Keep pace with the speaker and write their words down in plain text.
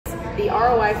the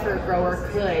ROI for a grower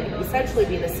could essentially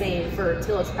be the same for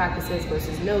tillage practices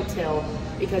versus no-till,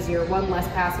 because you're one less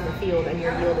pass in the field and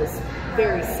your yield is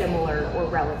very similar or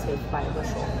relative by a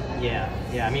bushel. Yeah,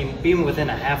 I mean, being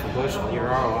within a half a bushel, your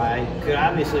ROI could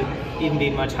obviously even be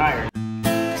much higher.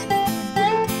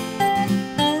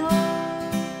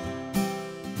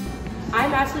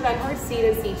 I'm Ashley Benhart, Seed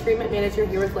and Seed Treatment Manager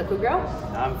here with Liqui-Grow.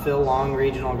 I'm Phil Long,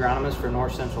 Regional Agronomist for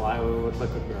North Central Iowa with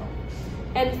Liqui-Grow.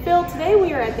 And Phil, today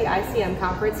we are at the ICM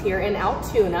conference here in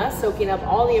Altoona, soaking up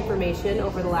all the information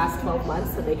over the last 12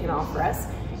 months that they can offer us.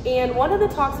 And one of the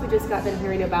talks we just got done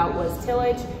hearing about was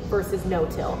tillage versus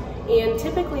no-till. And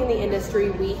typically in the industry,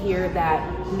 we hear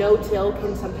that no-till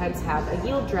can sometimes have a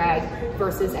yield drag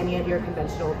versus any of your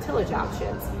conventional tillage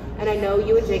options. And I know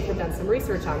you and Jake have done some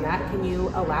research on that. Can you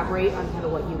elaborate on kind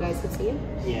of what you guys have seen?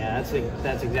 Yeah,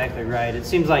 that's exactly right. It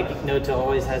seems like no-till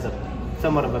always has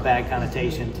somewhat of a bad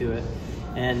connotation to it.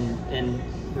 And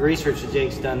the research that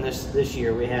Jake's done this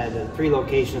year, we had 3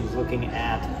 locations looking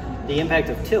at the impact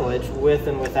of tillage with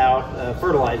and without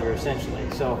fertilizer, essentially.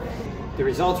 So the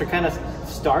results are kind of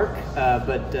stark,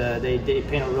 but they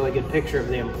paint a really good picture of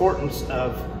the importance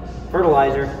of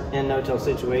fertilizer in no-till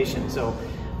situations. So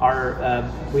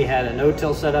we had a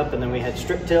no-till setup, and then we had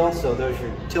strip till. So those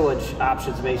are tillage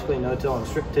options, basically no-till and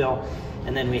strip till.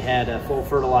 And then we had a full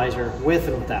fertilizer with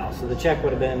and without. So the check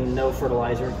would have been no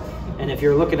fertilizer. And if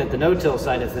you're looking at the no-till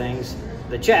side of things,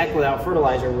 the check without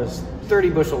fertilizer was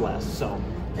 30 bushel less. So,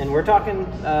 and we're talking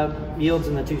yields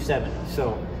in the 270s.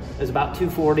 So it was about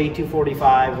 240,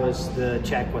 245 was the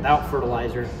check without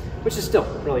fertilizer, which is still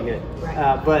really good.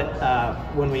 Right. But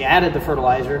when we added the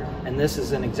fertilizer, and this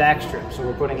is an ExactStrip, so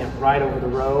we're putting it right over the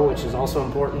row, which is also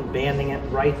important, banding it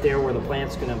right there where the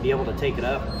plant's going to be able to take it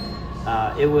up.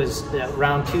 It was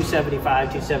around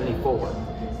 275, 274,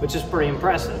 which is pretty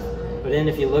impressive. But then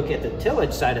if you look at the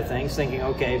tillage side of things, thinking,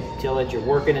 okay, tillage, you're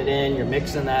working it in, you're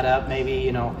mixing that up, maybe,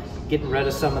 you know, getting rid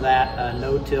of some of that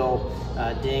no-till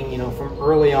ding, you know, from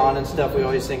early on and stuff. We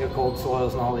always think of cold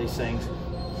soils and all these things.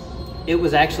 It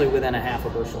was actually within a half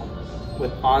a bushel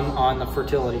on the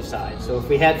fertility side. So if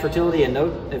we had fertility and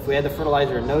if we had the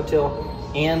fertilizer and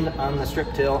no-till and on the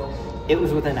strip till, it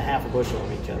was within a half a bushel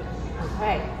of each other.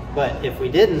 Okay. But if we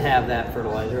didn't have that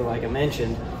fertilizer, like I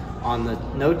mentioned, on the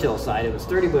no-till side, it was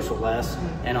 30 bushel less,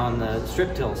 and on the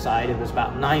strip till side, it was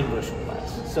about 9 bushel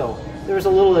less. So there was a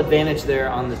little advantage there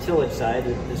on the tillage side,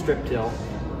 the strip till,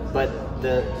 but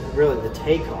really the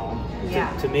take home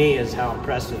to me is how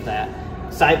impressive that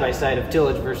side-by-side of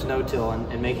tillage versus no-till,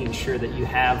 and making sure that you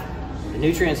have the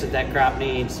nutrients that crop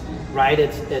needs right at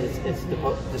its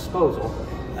disposal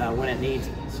when it needs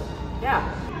it. So.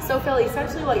 Yeah. So Phil,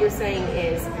 essentially what you're saying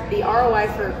is the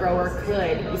ROI for a grower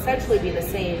could essentially be the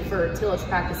same for tillage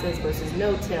practices versus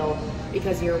no-till,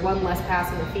 because you're one less pass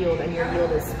in the field and your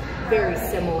yield is very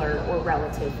similar or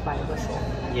relative by a bushel.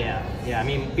 Yeah. I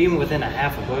mean, being within a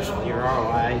half a bushel, your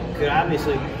ROI could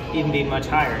obviously even be much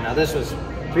higher. Now this was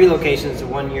 3 locations in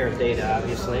 1 year of data,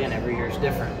 obviously, and every year is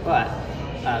different, but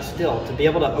still, to be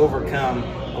able to overcome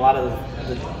a lot of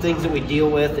the things that we deal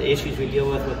with, the issues we deal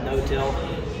with no-till,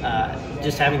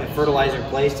 just having the fertilizer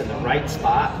placed in the right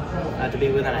spot, to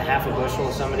be within a half a bushel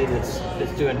of somebody that's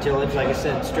doing tillage, like I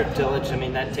said, strip tillage. I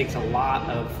mean, that takes a lot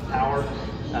of power.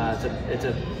 It's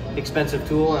an expensive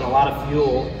tool and a lot of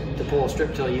fuel to pull a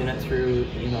strip till unit through,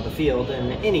 you know, the field.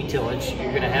 And any tillage, you're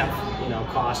going to have, you know,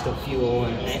 cost of fuel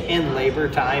and labor,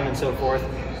 time, and so forth.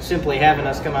 Simply having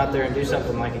us come out there and do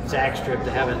something like ExactStrip,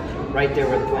 to have it right there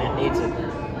where the plant needs it,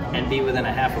 and be within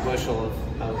a half a bushel of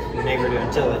your neighbor doing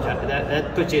tillage,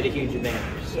 that puts you at a huge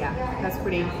advantage. Yeah, that's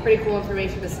pretty cool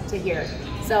information to hear.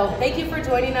 So thank you for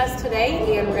joining us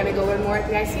today, and we're going to go learn more at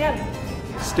the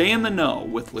ICM. Stay in the know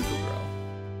with Liqui-Grow.